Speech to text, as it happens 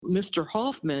Mr.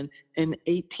 Hoffman in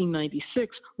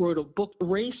 1896 wrote a book,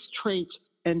 Race Traits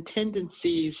and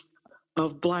Tendencies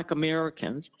of Black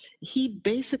Americans. He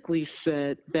basically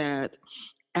said that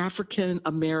African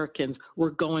Americans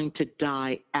were going to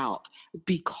die out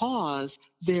because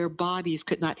their bodies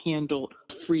could not handle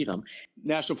freedom.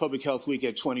 National Public Health Week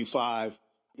at 25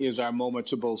 is our moment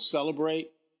to both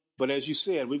celebrate, but as you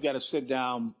said, we've got to sit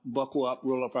down, buckle up,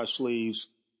 roll up our sleeves,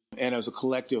 and as a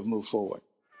collective move forward.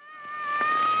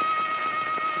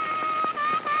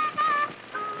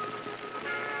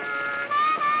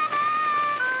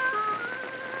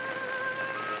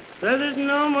 There is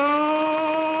no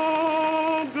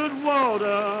more good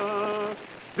water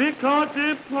because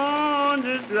the pond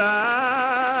is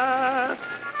dry.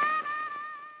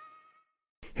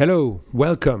 Hello,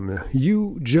 welcome.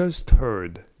 You just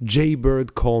heard J.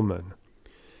 Bird Coleman.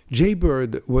 J.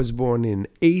 Bird was born in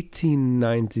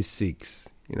 1896,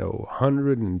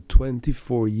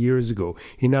 124 years ago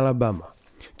in Alabama,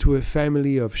 to a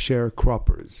family of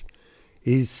sharecroppers.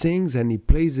 He sings and he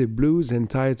plays a blues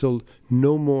entitled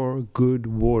No More Good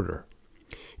Water.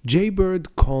 J.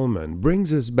 Bird Coleman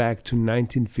brings us back to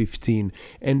 1915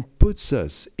 and puts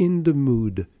us in the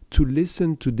mood to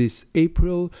listen to this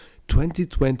April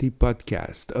 2020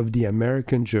 podcast of the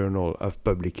American Journal of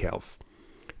Public Health.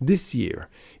 This year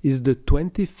is the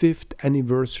 25th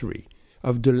anniversary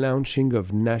of the launching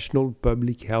of National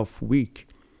Public Health Week.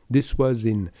 This was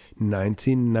in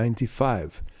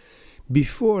 1995.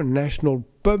 Before National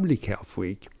Public Health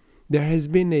Week, there has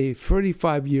been a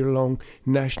 35-year-long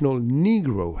National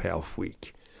Negro Health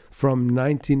Week from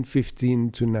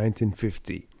 1915 to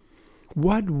 1950.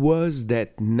 What was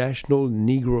that National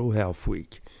Negro Health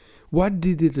Week? What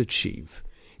did it achieve?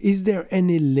 Is there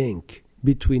any link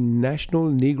between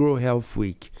National Negro Health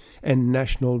Week and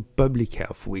National Public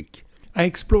Health Week? I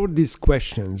explored these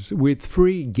questions with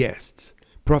three guests: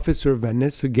 Professor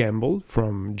Vanessa Gamble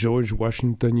from George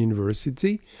Washington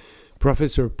University,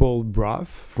 Professor Paul Brough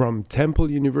from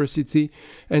Temple University,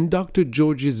 and Dr.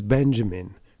 Georges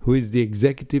Benjamin, who is the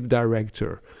Executive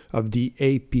Director of the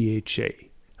APHA.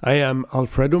 I am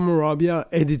Alfredo Morabia,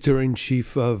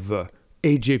 Editor-in-Chief of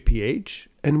AJPH,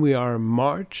 and we are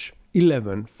March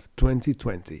 11th,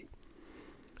 2020.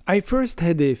 I first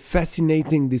had a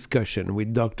fascinating discussion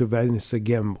with Dr. Vanessa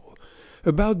Gamble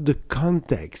about the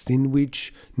context in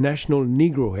which National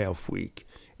Negro Health Week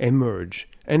emerged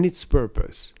and its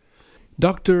purpose.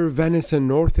 Dr. Vanessa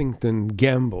Northington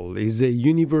Gamble is a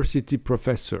university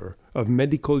professor of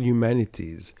medical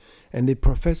humanities and a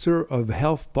professor of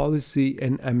health policy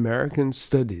and American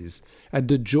studies at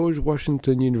the George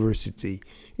Washington University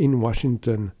in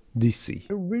Washington, D.C.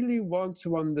 I really want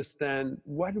to understand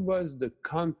what was the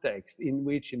context in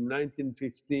which in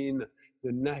 1915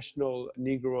 the National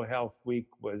Negro Health Week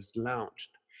was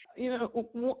launched.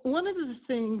 One of the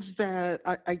things that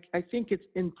I think it's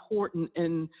important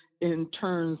in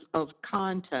terms of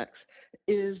context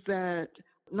is that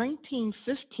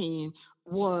 1915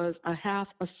 was a half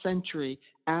a century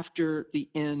after the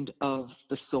end of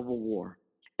the Civil War.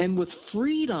 And with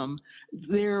freedom,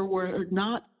 there were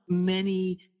not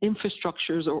many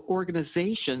infrastructures or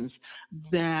organizations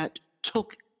that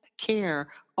took care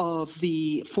of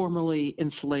the formerly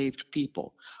enslaved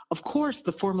people. Of course,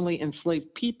 the formerly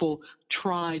enslaved people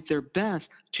tried their best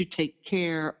to take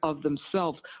care of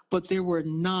themselves, but there were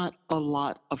not a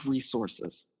lot of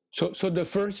resources. So the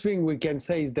first thing we can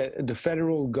say is that the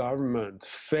federal government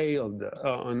failed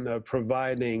on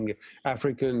providing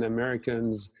African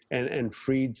Americans and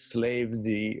freed slaves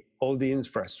all the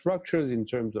infrastructures in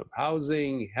terms of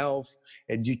housing, health,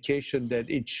 education that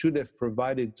it should have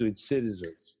provided to its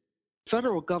citizens.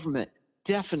 Federal government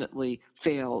definitely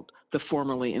failed the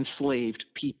formerly enslaved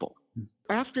people.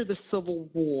 After the Civil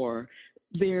War,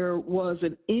 there was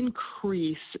an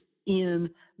increase in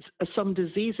some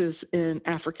diseases in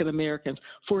African Americans.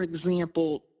 For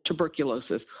example,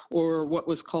 tuberculosis, or what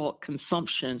was called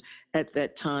consumption at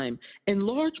that time, in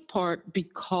large part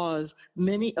because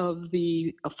many of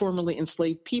the formerly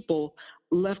enslaved people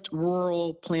left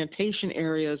rural plantation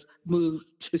areas, moved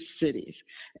to cities.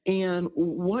 And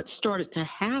what started to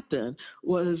happen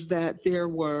was that there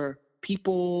were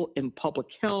people in public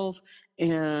health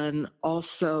and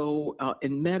also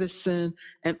in medicine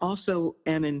and also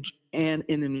in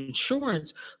insurance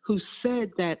who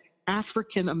said that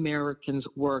African Americans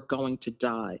were going to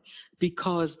die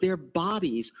because their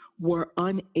bodies were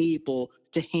unable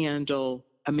to handle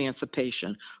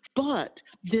emancipation. But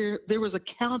there was a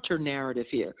counter narrative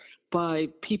here by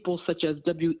people such as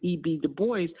W.E.B. Du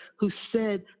Bois, who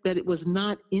said that it was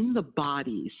not in the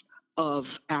bodies of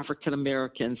African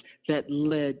Americans that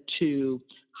led to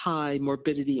high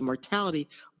morbidity and mortality,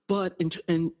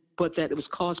 but that it was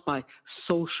caused by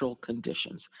social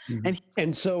conditions. Mhm.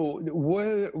 And so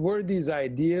were these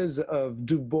ideas of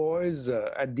Du Bois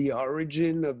at the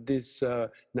origin of this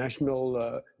National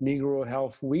Negro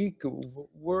Health Week?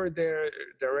 Were they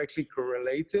directly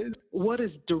correlated? What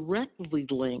is directly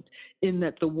linked in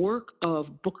that the work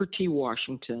of Booker T.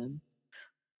 Washington,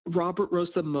 Robert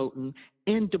Rosa Moton,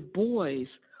 and Du Bois,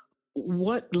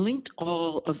 what linked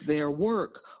all of their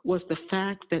work was the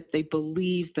fact that they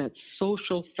believed that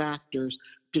social factors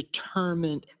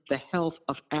determined the health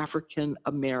of African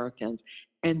Americans,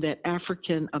 and that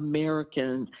African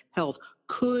American health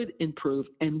could improve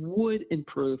and would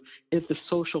improve if the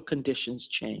social conditions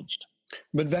changed.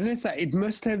 But Vanessa, it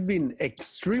must have been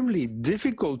extremely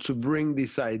difficult to bring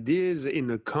these ideas in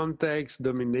a context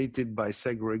dominated by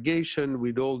segregation,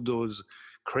 with all those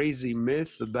crazy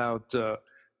myths about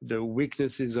the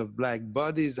weaknesses of Black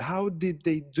bodies. How did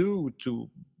they do to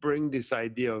bring this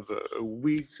idea of a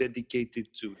week dedicated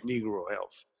to Negro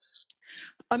health?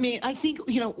 I mean, I think,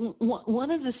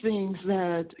 one of the things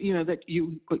that, that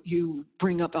you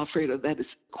bring up, Alfredo, that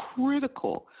is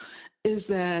critical is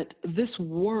that this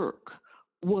work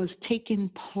was taking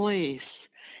place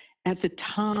at the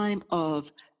time of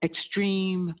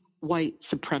extreme white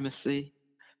supremacy,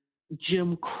 Jim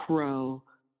Crow,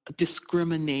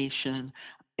 discrimination,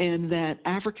 and that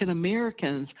African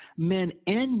Americans, men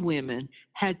and women,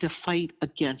 had to fight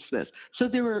against this. So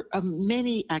there were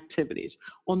many activities.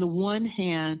 On the one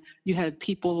hand, you had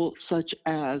people such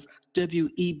as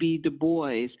W.E.B. Du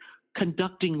Bois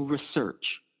conducting research,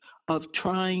 of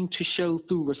trying to show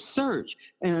through research,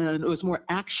 and it was more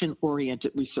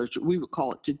action-oriented research, we would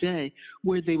call it today,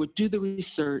 where they would do the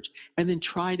research and then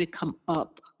try to come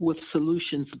up with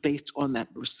solutions based on that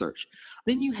research.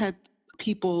 Then you had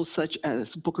people such as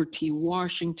Booker T.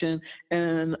 Washington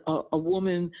and a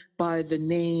woman by the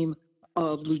name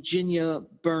of Lugenia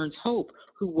Burns Hope,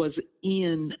 who was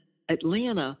in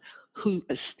Atlanta, who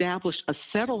established a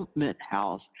settlement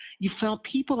house. You found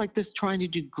people like this trying to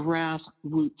do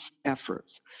grassroots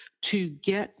efforts to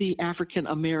get the African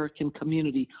American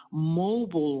community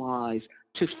mobilized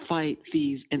to fight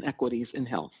these inequities in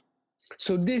health.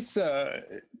 So this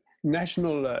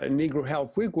National Negro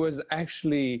Health Week was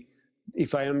actually,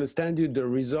 if I understand you, the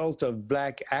result of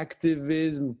Black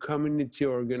activism, community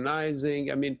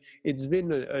organizing. I mean, it's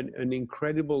been an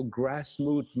incredible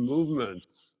grassroots movement.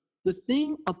 The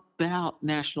thing about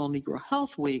National Negro Health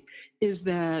Week is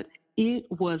that it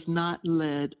was not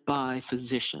led by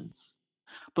physicians,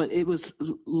 but it was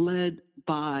led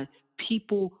by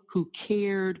people who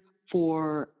cared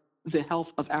for the health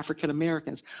of African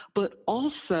Americans, but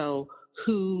also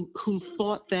who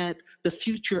thought that the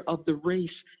future of the race,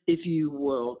 if you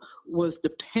will, was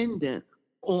dependent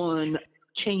on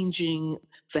changing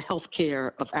the health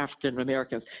care of African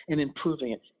Americans and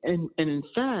improving it. And in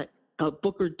fact,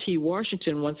 Booker T.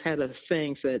 Washington once had a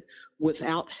saying said,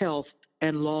 "Without health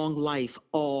and long life,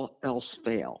 all else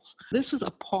fails." This is a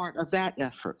part of that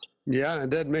effort. Yeah,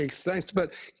 that makes sense.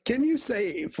 But can you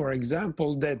say, for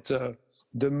example, that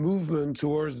the movement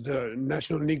towards the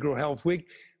National Negro Health Week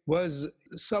was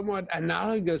somewhat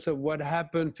analogous of what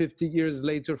happened 50 years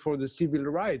later for the civil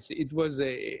rights? It was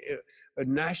a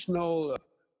national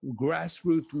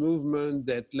grassroots movement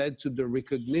that led to the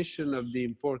recognition of the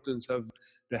importance of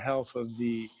the health of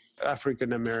the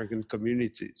African American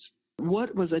communities.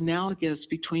 What was analogous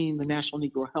between the National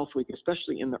Negro Health Week,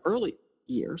 especially in the early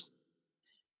years,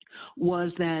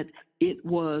 was that it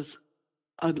was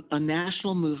a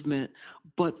national movement,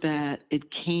 but that it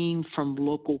came from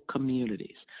local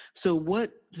communities. So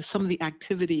what some of the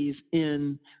activities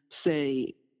in,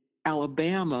 say,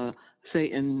 Alabama, say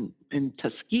in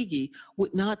Tuskegee,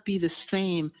 would not be the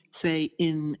same, say,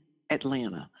 in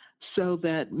Atlanta. So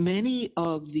that many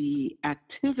of the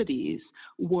activities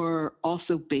were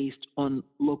also based on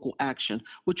local action,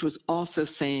 which was also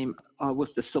same with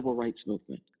the civil rights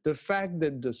movement. The fact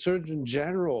that the Surgeon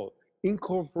General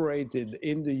incorporated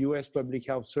in the U.S. Public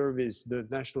Health Service the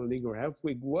National Negro Health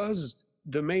Week was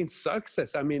the main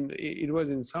success. I mean, it was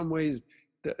in some ways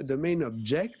the main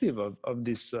objective of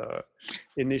this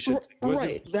initiative.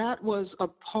 Right, that was a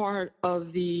part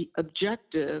of the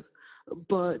objective.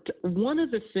 But one of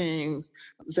the things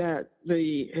that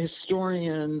the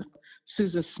historian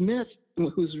Susan Smith,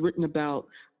 who's written about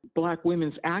Black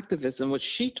women's activism, what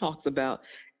she talks about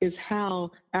is how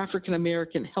African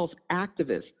American health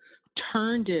activists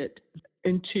turned it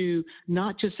into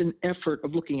not just an effort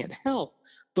of looking at health,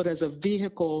 but as a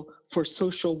vehicle for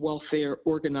social welfare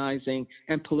organizing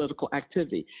and political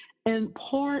activity. And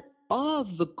part of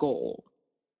the goal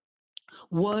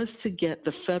was to get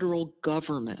the federal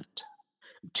government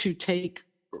to take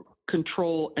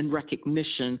control and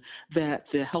recognition that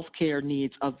the healthcare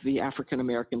needs of the African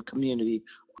American community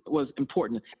was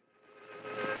important.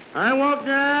 I walked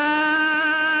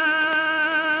down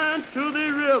to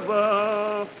the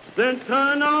river, then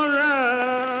turned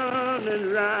around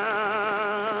and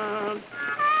round.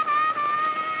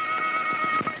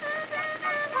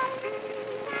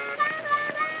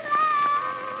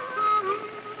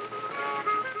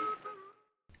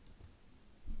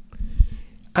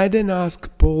 I then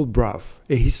asked Paul Bruff,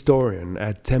 a historian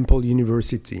at Temple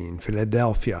University in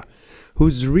Philadelphia,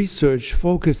 whose research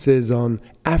focuses on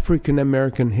African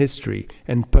American history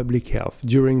and public health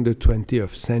during the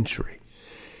 20th century.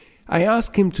 I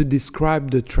asked him to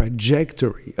describe the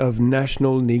trajectory of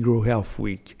National Negro Health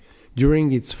Week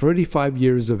during its 35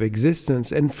 years of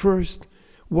existence, and first,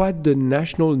 what the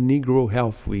National Negro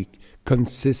Health Week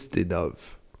consisted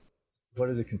of. What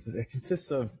does it consist? It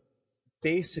consists of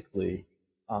basically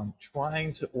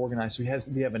trying to organize. So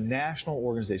we have a national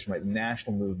organization, right? The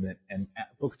national movement, and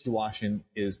Booker T. Washington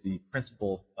is the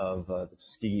principal of the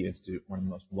Tuskegee Institute, one of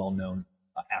the most well-known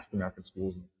African American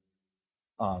schools.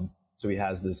 So he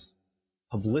has this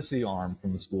publicity arm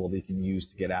from the school that he can use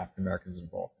to get African Americans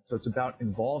involved. So it's about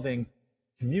involving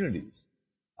communities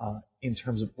in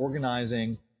terms of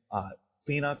organizing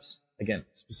cleanups. Again,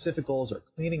 specific goals are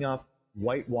cleaning up,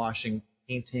 whitewashing,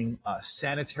 painting,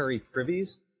 sanitary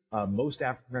privies. Most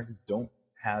African Americans don't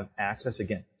have access,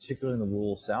 again, particularly in the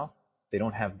rural South. They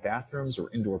don't have bathrooms or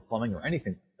indoor plumbing or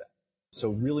anything like that. So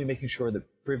really making sure that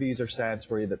privies are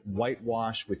sanitary, that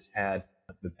whitewash, which had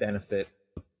the benefit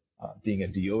of being a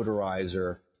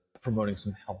deodorizer, promoting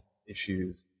some health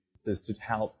issues, is to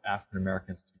help African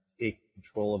Americans to take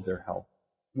control of their health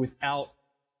without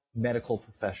medical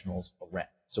professionals around.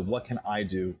 So what can I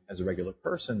do as a regular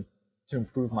person to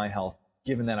improve my health,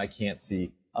 given that I can't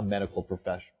see a medical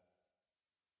professional?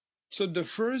 So the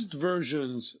first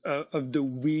versions of the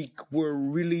week were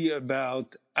really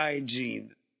about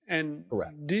hygiene. And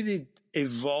Correct. Did it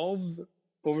evolve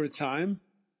over time?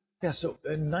 Yeah, so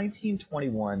in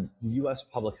 1921, the U.S.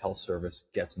 Public Health Service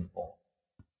gets involved.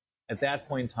 At that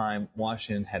point in time,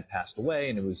 Washington had passed away,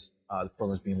 and it was the program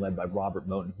was being led by Robert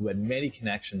Moton, who had many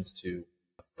connections to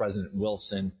President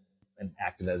Wilson and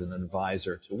acted as an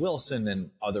advisor to Wilson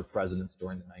and other presidents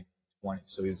during the 1920s.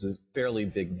 So he was a fairly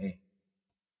big name.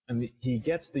 And he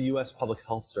gets the U.S. Public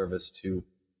Health Service to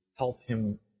help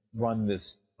him run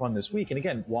this week. And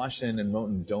again, Washington and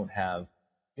Moton don't have,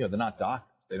 they're not doctors.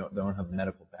 They don't have a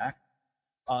medical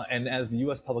background. And as the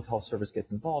U.S. Public Health Service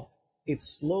gets involved, it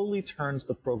slowly turns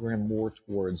the program more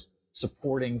towards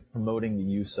supporting, promoting the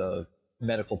use of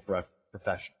medical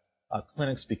professionals.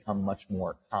 Clinics become much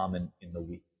more common in the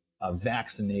week.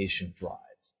 Vaccination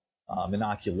drives,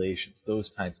 inoculations, those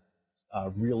kinds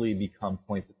of really become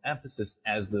points of emphasis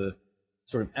as the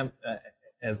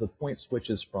as the point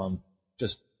switches from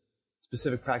just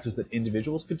specific practice that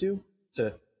individuals could do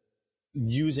to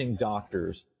using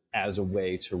doctors as a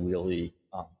way to really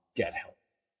get help.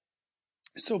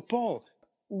 So, Paul,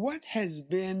 what has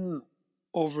been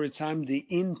over time the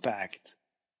impact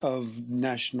of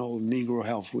National Negro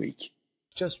Health Week?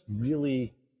 Just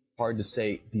really hard to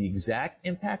say the exact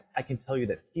impact. I can tell you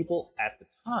that people at the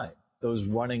time, those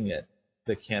running it,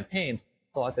 the campaigns,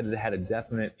 thought that it had a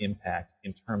definite impact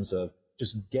in terms of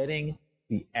just getting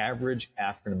the average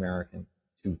African American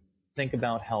to think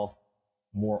about health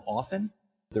more often.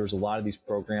 There was a lot of these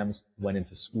programs went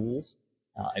into schools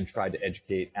and tried to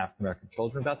educate African American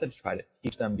children about that, to try to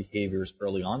teach them behaviors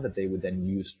early on that they would then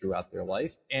use throughout their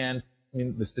life. And I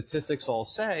mean, the statistics all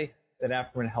say that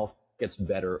African health gets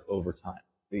better over time.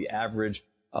 The average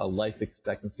life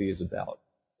expectancy is about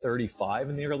 35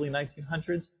 in the early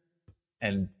 1900s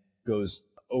and goes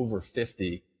over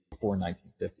 50 before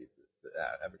 1950.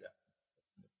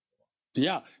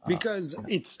 Yeah, because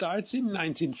it starts in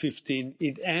 1915,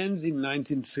 it ends in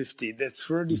 1950. That's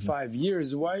 35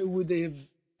 years. Why would they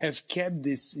have kept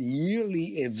this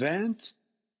yearly event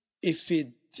if it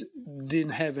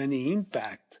didn't have any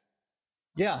impact?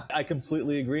 Yeah, I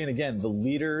completely agree. And again, the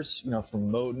leaders,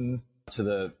 from Moton to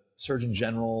the Surgeon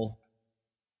General,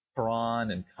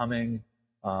 Perron and Cumming,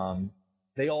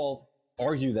 they all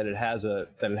argue that it has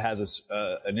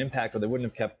an impact, or they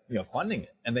wouldn't have kept funding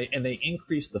it, and they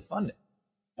increased the funding.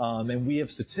 And we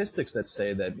have statistics that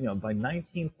say that by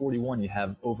 1941 you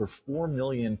have over 4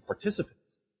 million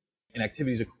participants in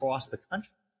activities across the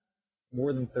country.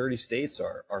 More than 30 states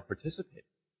are participating,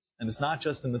 and it's not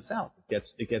just in the South.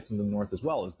 It gets into the North as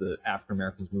well, as the African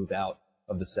Americans move out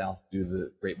of the South due to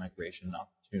the Great Migration and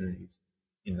opportunities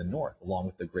in the North, along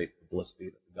with the great publicity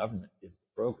that the government gives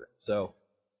the program. So,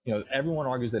 everyone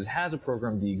argues that it has a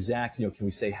program. The exact, can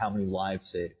we say how many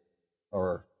lives saved?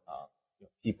 or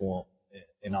people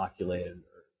inoculated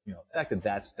or affected,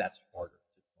 that's harder.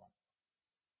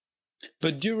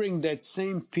 But during that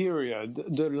same period,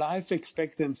 the life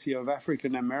expectancy of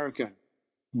African American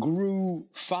grew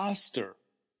faster,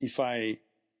 if I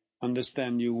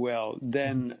understand you well,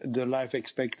 than the life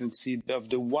expectancy of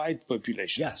the white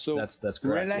population. Yes, so that's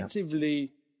correct. Relatively,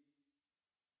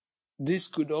 this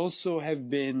could also have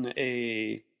been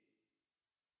a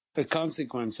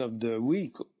consequence of the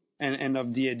week and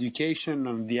of the education,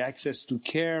 of the access to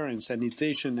care and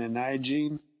sanitation and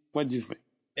hygiene. What do you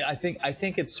think? I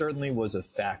think it certainly was a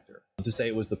factor. To say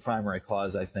it was the primary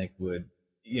cause, I think, would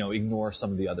ignore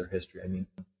some of the other history. I mean,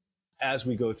 as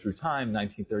we go through time,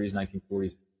 1930s,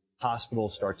 1940s,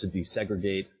 hospitals start to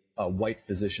desegregate. White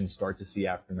physicians start to see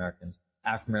African Americans.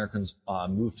 African Americans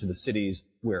move to the cities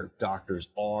where doctors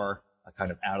are,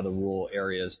 kind of out of the rural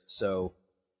areas. So,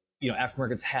 African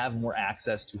Americans have more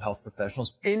access to health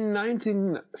professionals. In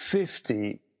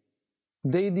 1950,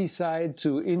 they decide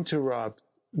to interrupt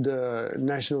the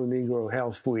National Negro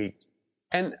Health Week.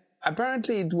 And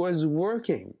apparently it was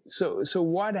working. So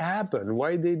what happened?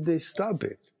 Why did they stop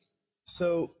it?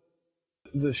 So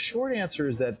the short answer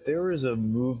is that there is a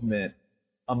movement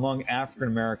among African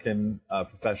American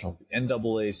professionals, the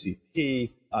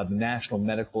NAACP, the National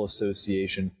Medical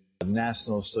Association, the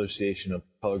National Association of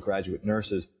Colored Graduate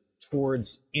Nurses,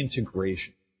 towards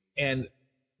integration. And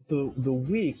the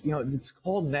week, it's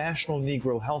called National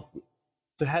Negro Health Week.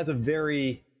 So it has a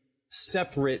very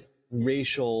separate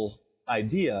racial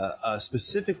idea.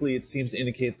 Specifically, it seems to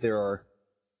indicate there are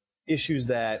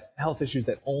health issues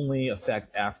that only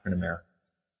affect African Americans.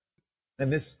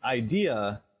 And this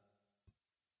idea,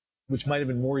 which might have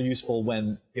been more useful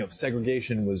when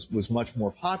segregation was much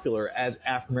more popular, as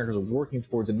African Americans are working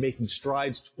towards and making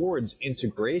strides towards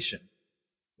integration.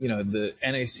 The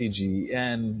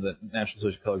NACGN, the National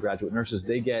Association of Colored Graduate Nurses,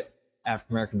 they get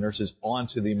African American nurses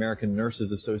onto the American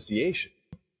Nurses Association.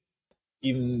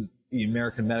 Even the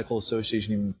American Medical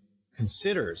Association even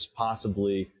considers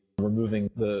possibly removing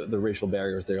the racial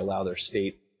barriers they allow their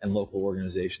state and local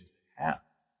organizations to have.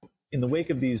 In the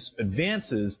wake of these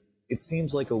advances, it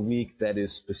seems like a week that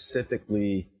is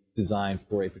specifically designed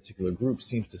for a particular group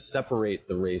seems to separate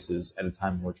the races at a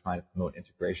time when we're trying to promote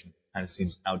integration. It kind of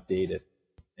seems outdated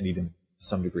and even to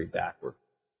some degree backward.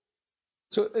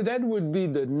 So that would be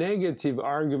the negative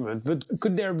argument, but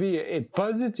could there be a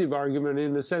positive argument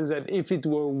in the sense that if it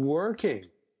were working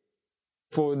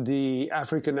for the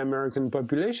African American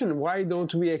population, why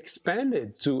don't we expand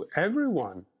it to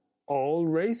everyone, all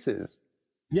races?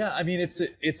 Yeah, I mean,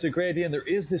 it's a great idea. And there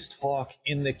is this talk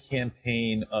in the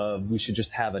campaign of we should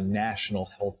just have a national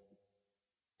health week.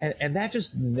 And that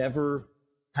just never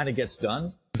kind of gets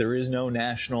done. There is no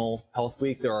National Health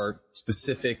Week. There are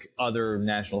specific other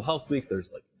National Health Week.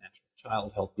 There's like National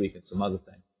Child Health Week and some other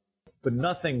things. But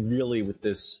nothing really with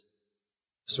this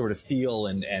sort of feel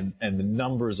and the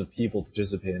numbers of people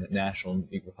participating in National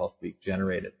Negro Health Week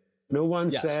generated. No one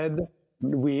said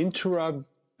we interrupt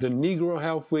the Negro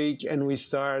Health Week and we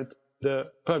start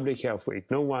the Public Health Week.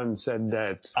 No one said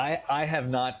that. I have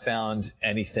not found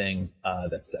anything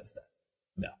that says that.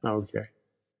 No. Okay.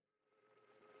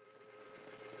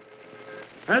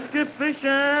 Let's get fishes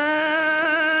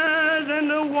in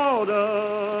the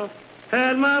water,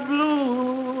 had my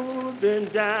blues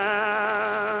been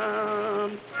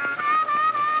down.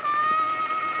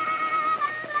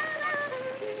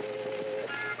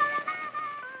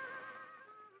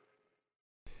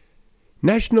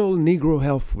 National Negro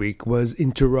Health Week was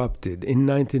interrupted in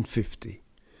 1950,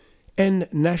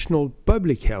 and National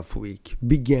Public Health Week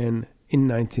began in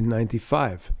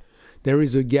 1995. There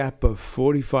is a gap of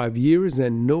 45 years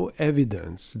and no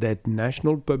evidence that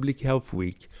National Public Health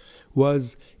Week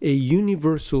was a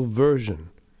universal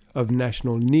version of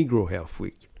National Negro Health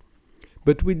Week.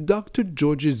 But with Dr.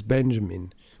 Georges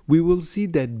Benjamin, we will see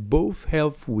that both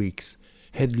health weeks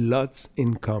had lots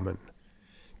in common.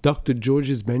 Dr.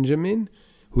 Georges Benjamin,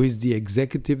 who is the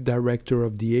executive director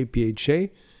of the APHA,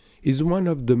 is one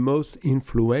of the most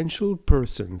influential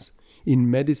persons in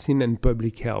medicine and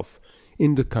public health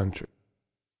in the country.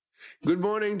 Good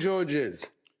morning,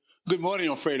 Georges. Good morning,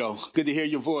 Alfredo. Good to hear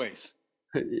your voice.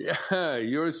 Yeah,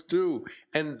 yours too.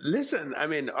 And listen, I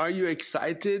mean, are you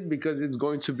excited because it's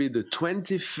going to be the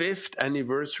 25th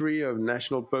anniversary of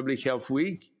National Public Health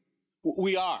Week?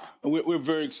 We are. We're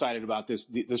very excited about this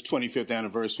 25th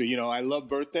anniversary. I love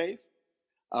birthdays.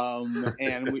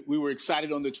 And we were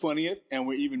excited on the 20th, and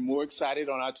we're even more excited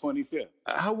on our 25th.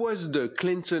 How was the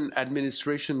Clinton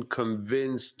administration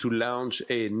convinced to launch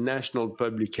a National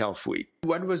Public Health Week?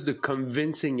 What was the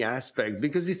convincing aspect?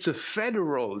 Because it's a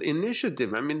federal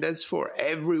initiative. I mean, that's for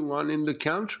everyone in the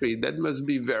country. That must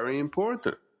be very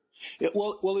important.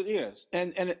 Well, it is.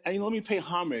 And let me pay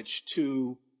homage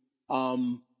to,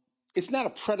 it's not a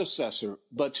predecessor,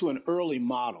 but to an early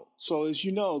model. So as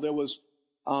you know, there was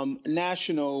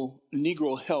National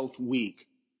Negro Health Week,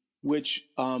 which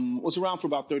was around for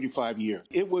about 35 years.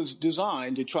 It was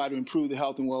designed to try to improve the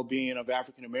health and well-being of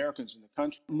African Americans in the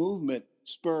country. The movement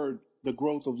spurred the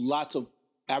growth of lots of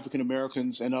African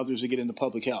Americans and others to get into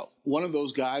public health. One of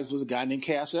those guys was a guy named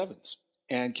Cass Evans.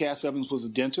 And Cass Evans was a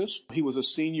dentist. He was a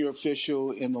senior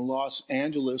official in the Los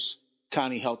Angeles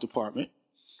County Health Department.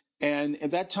 And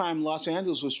at that time, Los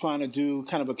Angeles was trying to do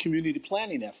kind of a community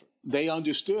planning effort. They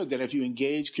understood that if you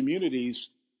engage communities,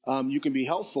 you can be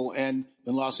helpful. And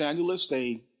in Los Angeles,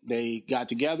 they got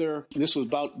together. This was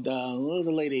about the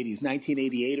late 80s,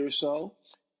 1988 or so.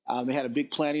 They had a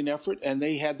big planning effort, and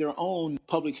they had their own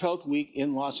public health week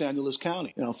in Los Angeles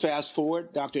County. Fast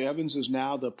forward, Dr. Evans is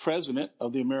now the president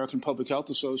of the American Public Health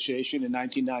Association in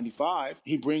 1995.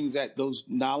 He brings those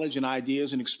knowledge and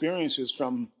ideas and experiences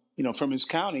from his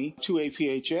county to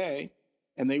APHA,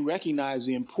 and they recognize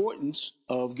the importance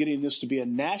of getting this to be a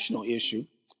national issue.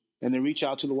 And they reach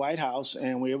out to the White House,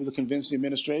 and we're able to convince the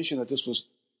administration that this was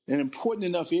an important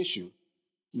enough issue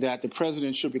that the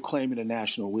president should proclaim it a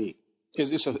national week.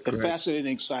 It's a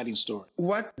fascinating, exciting story.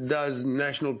 What does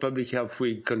National Public Health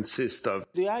Week consist of?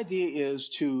 The idea is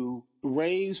to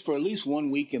raise, for at least 1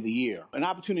 week in the year, an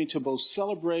opportunity to both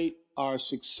celebrate our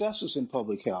successes in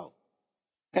public health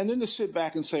and then to sit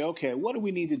back and say, okay, what do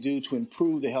we need to do to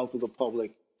improve the health of the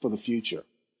public for the future?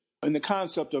 And the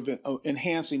concept of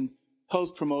enhancing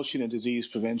health promotion and disease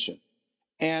prevention.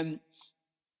 And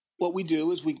what we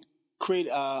do is we create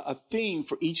a theme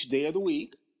for each day of the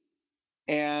week.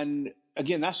 And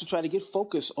again, that's to try to get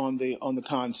focus on the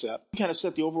concept. We kind of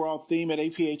set the overall theme at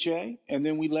APHA, and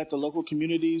then we let the local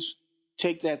communities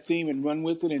take that theme and run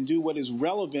with it and do what is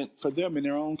relevant for them in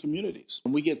their own communities.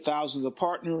 And we get thousands of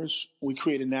partners. We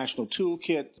create a national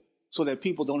toolkit so that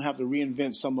people don't have to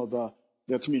reinvent some of the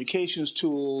communications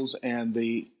tools and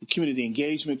the community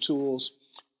engagement tools.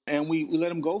 And we let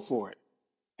them go for it.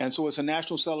 And so it's a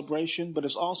national celebration, but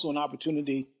it's also an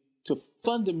opportunity to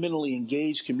fundamentally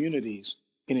engage communities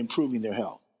in improving their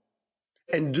health.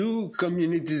 And do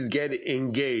communities get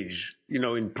engaged,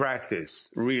 in practice,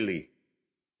 really?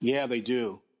 Yeah, they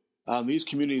do. These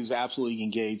communities absolutely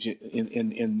engage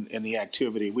in the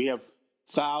activity. We have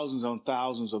thousands on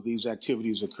thousands of these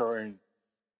activities occurring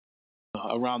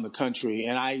around the country.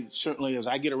 And I certainly, as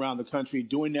I get around the country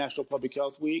doing National Public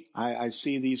Health Week, I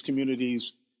see these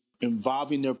communities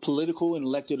involving their political and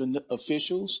elected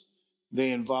officials.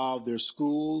 They involve their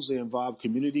schools. They involve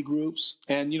community groups.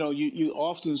 And, you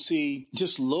often see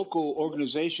just local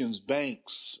organizations,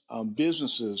 banks,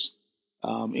 businesses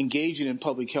engaging in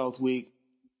Public Health Week,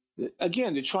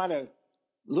 again, to try to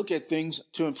look at things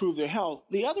to improve their health.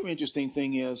 The other interesting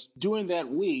thing is during that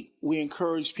week, we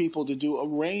encourage people to do a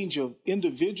range of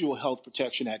individual health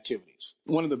protection activities.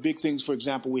 One of the big things, for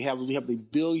example, we have the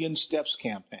Billion Steps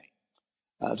campaign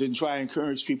to try and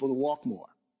encourage people to walk more.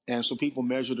 And so people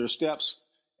measure their steps.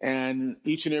 And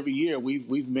each and every year,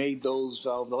 we've made those,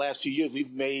 the last few years,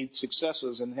 we've made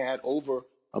successes and had over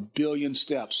 1 billion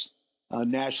steps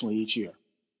nationally each year.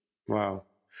 Wow.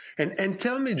 And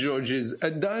tell me, Georges,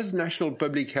 does National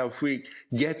Public Health Week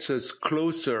get us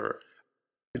closer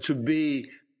to be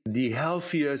the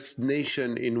healthiest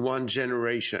nation in one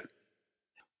generation?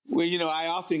 Well,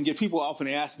 people often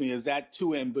ask me, is that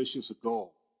too ambitious a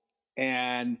goal?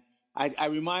 And I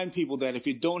remind people that if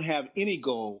you don't have any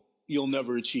goal, you'll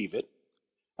never achieve it.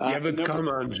 Yeah, but come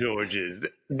on, Georges.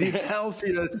 The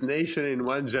healthiest nation in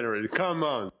one generation. Come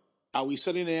on. Are we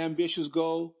setting an ambitious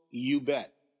goal? You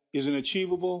bet. Is it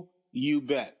achievable? You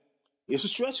bet. It's a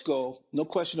stretch goal, no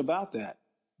question about that.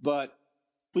 But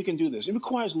we can do this. It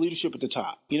requires leadership at the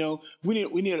top. We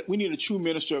need a true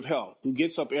minister of health who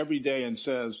gets up every day and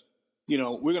says, we're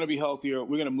going to be healthier.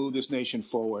 We're going to move this nation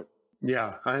forward.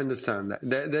 Yeah, I understand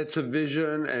that. That's a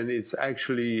vision, and it's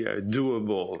actually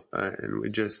doable, and we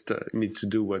just need to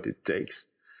do what it takes.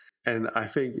 And I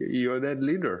think you're that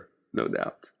leader, no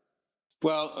doubt.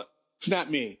 Well, it's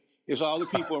not me. It's all the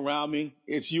people around me.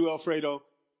 It's you, Alfredo.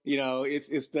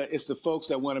 It's the folks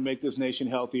that want to make this nation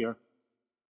healthier.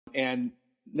 And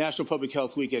National Public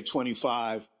Health Week at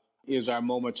 25 is our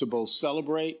moment to both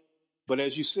celebrate, but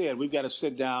as you said, we've got to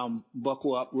sit down,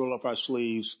 buckle up, roll up our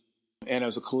sleeves, and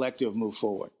as a collective move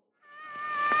forward.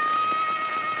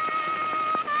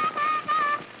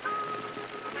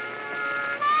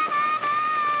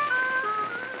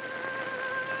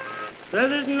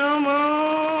 There is no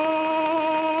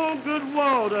more good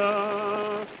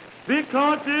water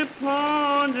because the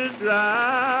pond is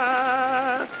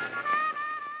dry.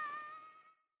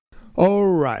 All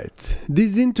right,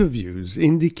 these interviews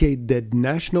indicate that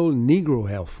National Negro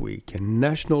Health Week and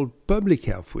National Public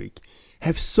Health Week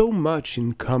have so much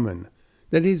in common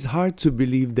that it's hard to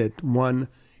believe that one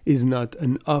is not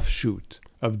an offshoot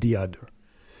of the other.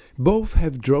 Both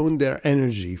have drawn their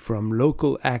energy from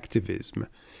local activism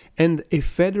and a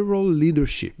federal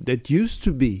leadership that used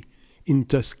to be in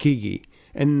Tuskegee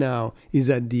and now is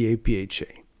at the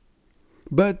APHA.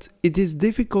 But it is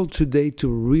difficult today to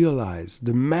realize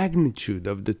the magnitude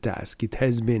of the task it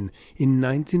has been in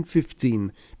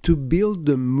 1915 to build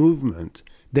the movement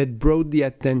that brought the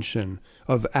attention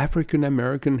of African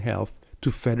American health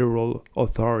to federal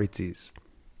authorities.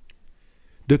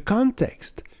 The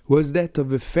context was that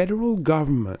of a federal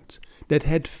government that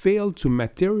had failed to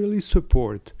materially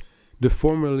support the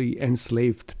formerly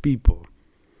enslaved people.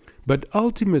 But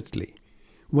ultimately,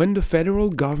 when the federal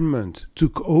government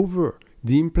took over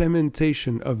the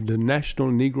implementation of the National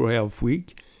Negro Health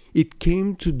Week, it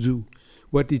came to do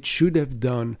what it should have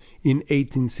done in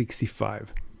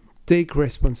 1865: take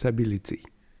responsibility.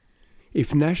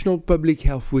 If National Public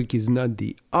Health Week is not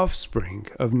the offspring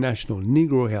of National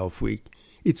Negro Health Week,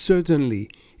 it certainly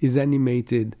is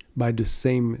animated by the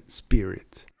same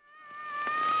spirit.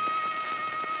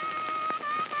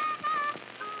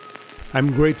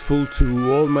 I'm grateful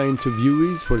to all my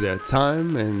interviewees for their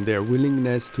time and their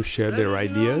willingness to share their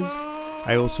ideas.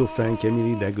 I also thank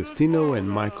Emily D'Agostino and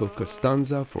Michael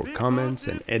Costanza for comments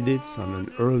and edits on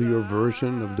an earlier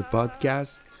version of the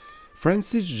podcast.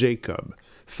 Francis Jacob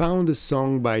found a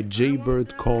song by J.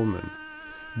 Bird Coleman.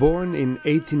 Born in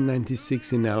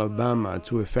 1896 in Alabama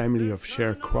to a family of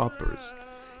sharecroppers,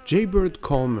 J. Bird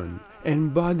Coleman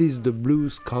embodies the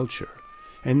blues culture,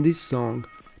 and this song,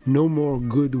 No More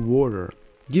Good Water,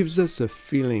 gives us a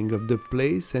feeling of the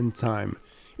place and time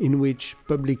in which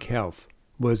public health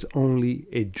was only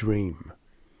a dream.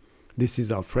 This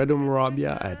is Alfredo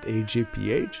Morabia at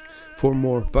AJPH. For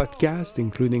more podcasts,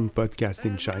 including podcasts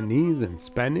in Chinese and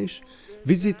Spanish,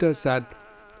 visit us at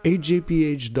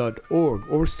ajph.org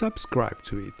or subscribe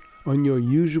to it on your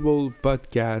usual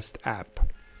podcast app.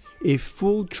 A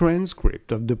full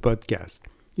transcript of the podcast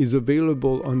is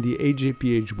available on the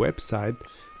AJPH website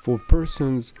for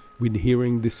persons with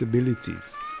hearing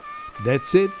disabilities.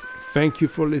 That's it. Thank you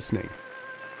for listening.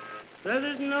 There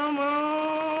is no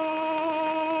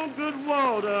more good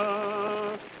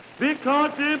water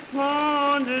because the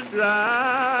pond is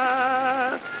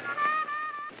dry.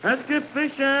 Let's get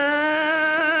fishes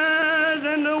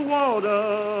in the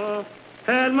water,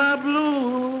 had my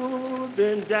blues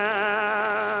been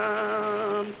down.